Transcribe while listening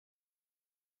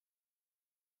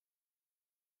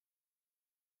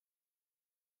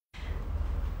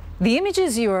The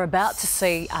images you are about to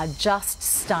see are just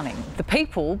stunning. The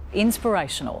people,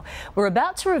 inspirational. We're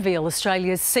about to reveal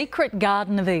Australia's secret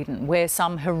Garden of Eden, where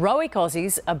some heroic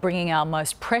Aussies are bringing our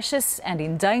most precious and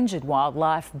endangered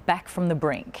wildlife back from the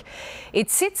brink. It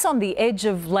sits on the edge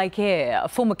of Lake Eyre, a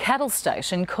former cattle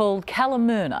station called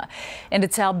Kalamurina, and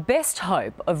it's our best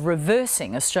hope of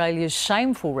reversing Australia's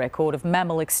shameful record of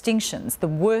mammal extinctions, the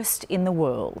worst in the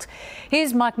world.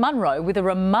 Here's Mike Munro with a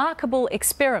remarkable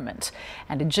experiment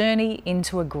and a journey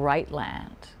into a great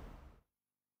land.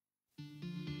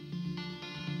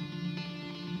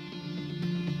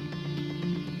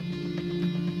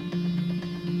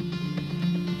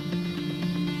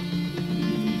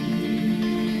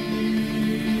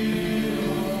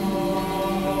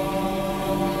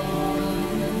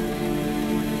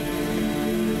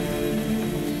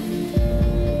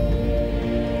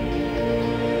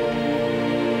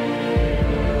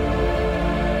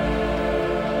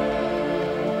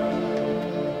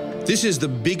 This is the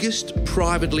biggest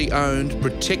privately owned,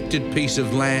 protected piece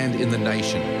of land in the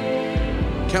nation.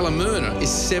 Kalamurina is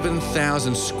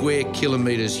 7,000 square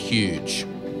kilometres huge.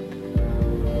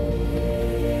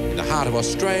 In the heart of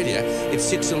Australia, it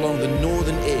sits along the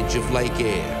northern edge of Lake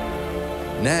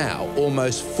Eyre, now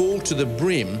almost full to the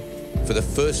brim for the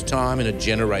first time in a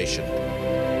generation.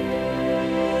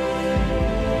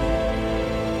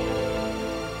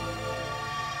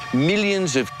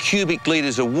 Millions of cubic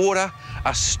litres of water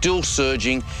are still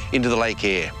surging into the Lake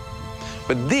Eyre.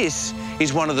 But this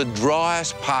is one of the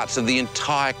driest parts of the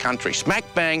entire country, smack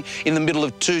bang in the middle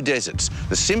of two deserts,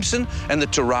 the Simpson and the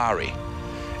Terrari.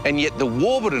 And yet the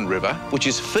Warburton River, which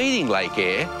is feeding Lake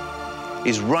Eyre,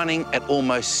 is running at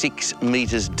almost 6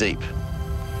 metres deep.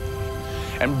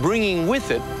 And bringing with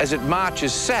it, as it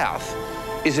marches south,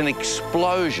 is an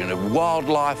explosion of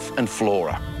wildlife and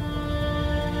flora.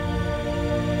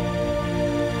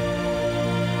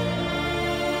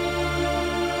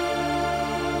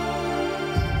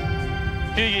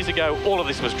 A few years ago, all of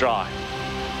this was dry.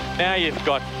 Now you've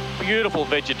got beautiful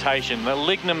vegetation, the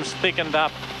lignum's thickened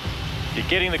up, you're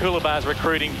getting the coolabars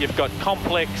recruiting, you've got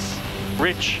complex,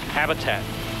 rich habitat.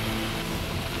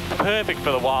 Perfect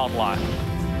for the wildlife.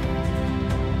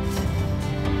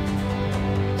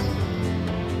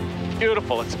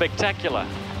 Beautiful, it's spectacular.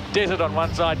 Desert on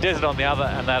one side, desert on the other,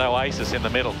 and that oasis in the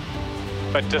middle.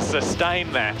 But to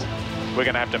sustain that, we're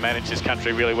going to have to manage this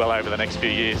country really well over the next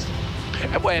few years.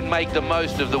 And make the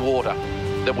most of the water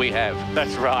that we have.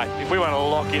 That's right. If we want to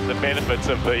lock in the benefits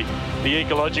of the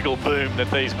ecological boom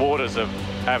that these waters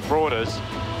have brought us,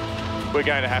 we're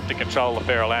going to have to control the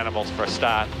feral animals for a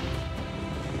start.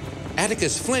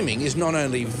 Atticus Fleming is not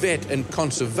only vet and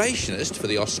conservationist for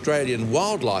the Australian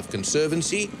Wildlife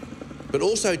Conservancy, but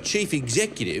also chief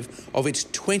executive of its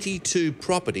 22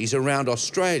 properties around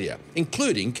Australia,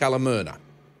 including Kalamurina.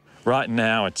 Right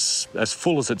now, it's as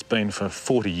full as it's been for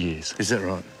 40 years. Is that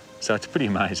right? So it's pretty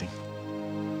amazing.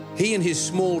 He and his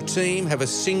small team have a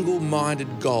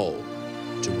single-minded goal: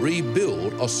 to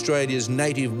rebuild Australia's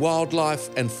native wildlife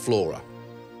and flora.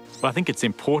 Well, I think it's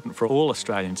important for all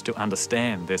Australians to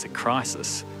understand there's a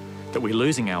crisis, that we're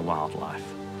losing our wildlife.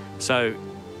 So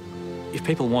if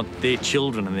people want their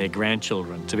children and their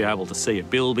grandchildren to be able to see a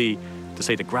bilby, to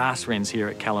see the grass wrens here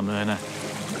at Kalamurina,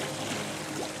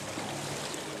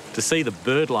 to see the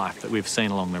bird life that we've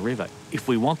seen along the river, if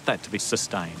we want that to be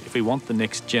sustained, if we want the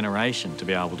next generation to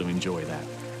be able to enjoy that,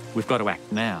 we've got to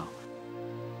act now.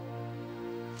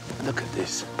 Look at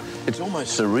this. It's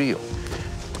almost surreal,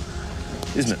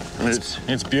 isn't it? I mean,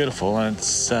 it's beautiful, and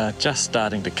it's just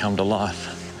starting to come to life.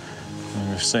 And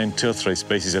we've seen 2 or 3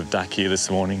 species of duck here this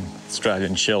morning,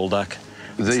 Australian shell duck.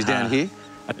 Are these down here?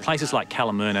 At places like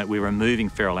Kalamurina, we're removing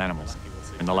feral animals.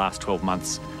 In the last 12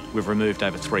 months, we've removed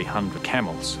over 300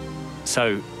 camels.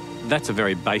 So that's a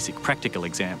very basic, practical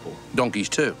example. Donkeys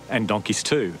too. And donkeys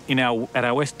too. At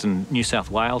our Western New South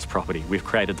Wales property, we've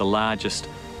created the largest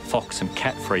fox and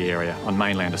cat-free area on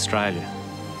mainland Australia.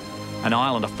 An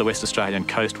island off the West Australian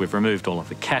coast, we've removed all of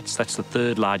the cats. That's the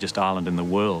 3rd largest island in the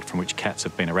world from which cats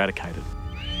have been eradicated.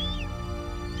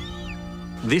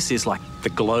 This is like the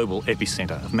global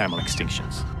epicentre of mammal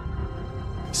extinctions.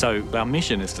 So our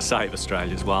mission is to save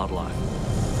Australia's wildlife.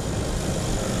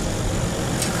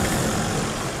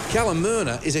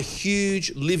 Kalamurina is a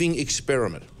huge living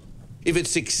experiment. If it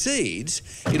succeeds,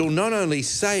 it'll not only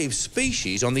save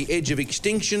species on the edge of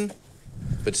extinction,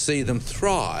 but see them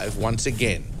thrive once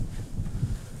again.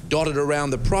 Dotted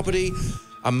around the property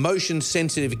are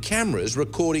motion-sensitive cameras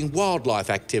recording wildlife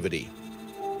activity.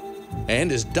 And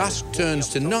as dusk turns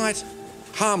to night,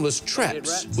 harmless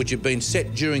traps, which have been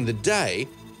set during the day,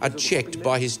 are checked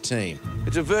by his team.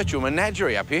 It's a virtual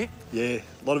menagerie up here. Yeah,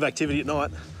 a lot of activity at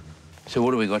night. So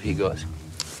what do we got here, guys?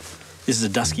 This is a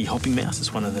dusky hopping mouse.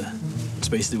 It's one of the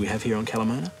species that we have here on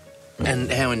Kalamurina. And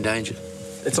how endangered?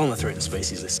 It's on the threatened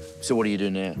species list. So what do you do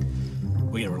now?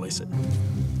 We're going to release it.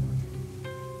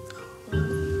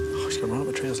 Oh, she's got right up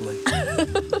my trouser leg.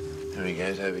 There he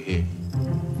goes, over here.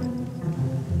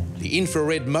 The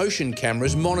infrared motion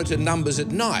cameras monitor numbers at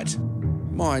night.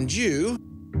 Mind you,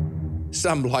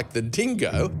 some, like the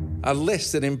dingo, are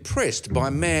less than impressed by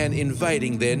man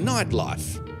invading their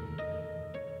nightlife.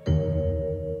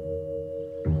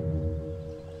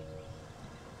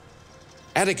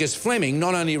 Atticus Fleming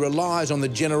not only relies on the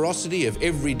generosity of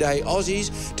everyday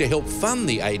Aussies to help fund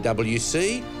the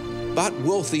AWC, but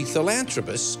wealthy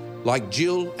philanthropists like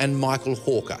Jill and Michael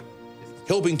Hawker.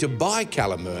 Helping to buy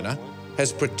Kalamurina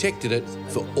has protected it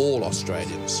for all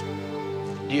Australians.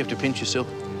 Do you have to pinch yourself?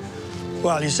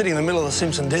 Well, you're sitting in the middle of the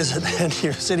Simpson Desert and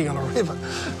you're sitting on a river.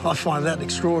 I find that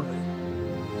extraordinary.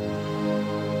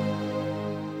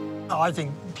 I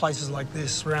think places like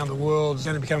this around the world are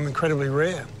going to become incredibly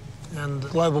rare. And the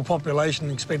global population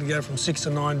is expected to go from 6 to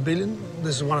 9 billion.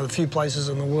 This is one of the few places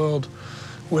in the world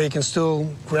where you can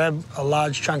still grab a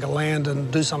large chunk of land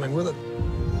and do something with it.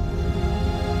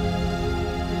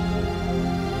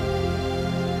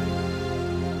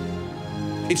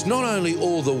 It's not only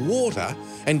all the water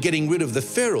and getting rid of the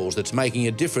ferals that's making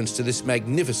a difference to this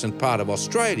magnificent part of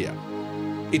Australia.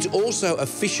 It's also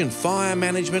efficient fire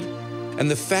management and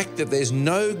the fact that there's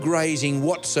no grazing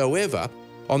whatsoever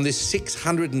on this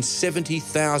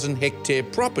 670,000 hectare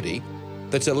property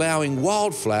that's allowing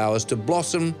wildflowers to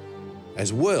blossom,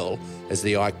 as well as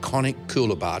the iconic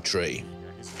coolabah tree.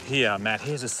 Here, Matt,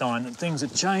 here's a sign that things are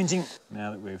changing.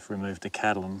 Now that we've removed the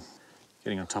cattle and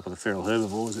getting on top of the feral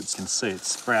herbivores, you can see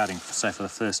it's sprouting. So for the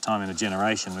first time in a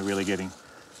generation, we're really getting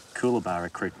coolabah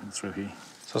recruitment through here.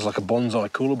 So it's like a bonsai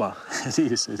coolabah. It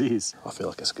is, it is. I feel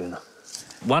like a schooner.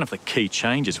 One of the key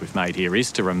changes we've made here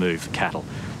is to remove cattle.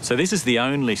 So this is the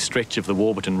only stretch of the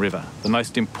Warburton River, the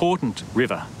most important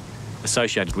river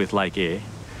associated with Lake Eyre,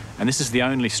 and this is the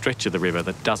only stretch of the river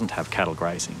that doesn't have cattle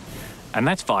grazing. And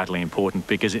that's vitally important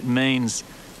because it means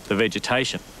the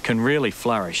vegetation can really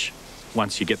flourish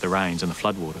once you get the rains and the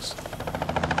floodwaters.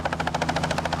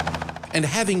 And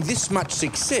having this much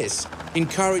success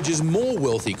encourages more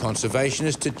wealthy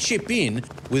conservationists to chip in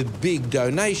with big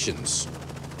donations.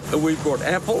 We've got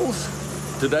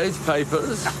apples, today's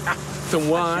papers, some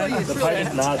wine,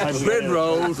 bread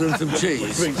rolls and some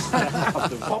cheese.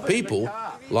 People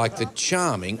like the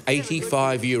charming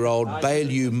 85-year-old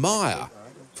Bailey Meyer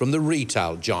from the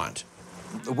retail giant.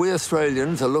 We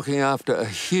Australians are looking after a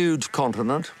huge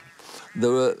continent. There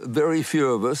are very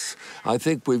few of us. I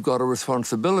think we've got a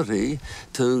responsibility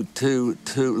to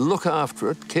look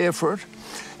after it, care for it,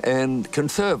 and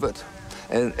conserve it,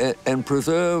 and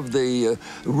preserve the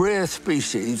rare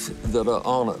species that are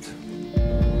on it.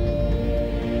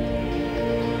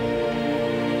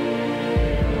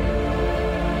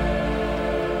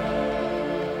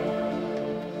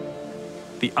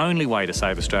 The only way to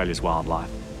save Australia's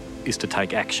wildlife is to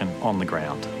take action on the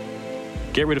ground.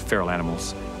 Get rid of feral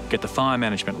animals, get the fire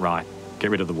management right,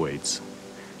 get rid of the weeds.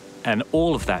 And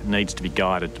all of that needs to be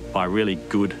guided by really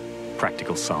good,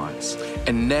 practical science.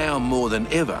 And now more than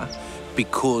ever,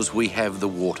 because we have the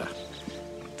water.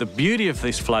 The beauty of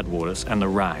these floodwaters and the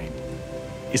rain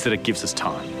is that it gives us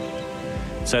time.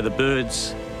 So the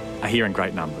birds are here in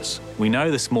great numbers. We know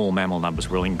the small mammal numbers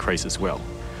will increase as well.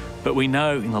 But we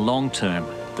know in the long term,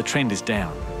 the trend is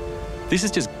down. This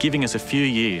is just giving us a few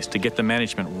years to get the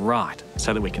management right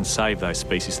so that we can save those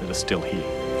species that are still here.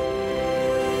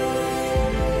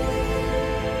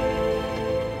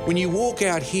 When you walk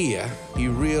out here,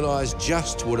 you realise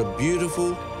just what a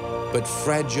beautiful but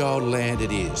fragile land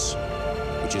it is,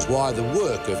 which is why the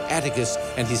work of Atticus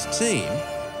and his team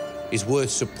is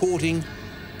worth supporting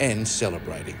and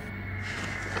celebrating.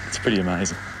 It's pretty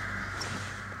amazing.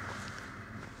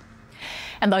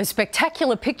 And those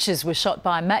spectacular pictures were shot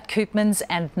by Matt Koopmans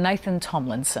and Nathan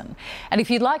Tomlinson. And if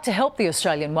you'd like to help the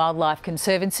Australian Wildlife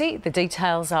Conservancy, the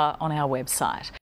details are on our website.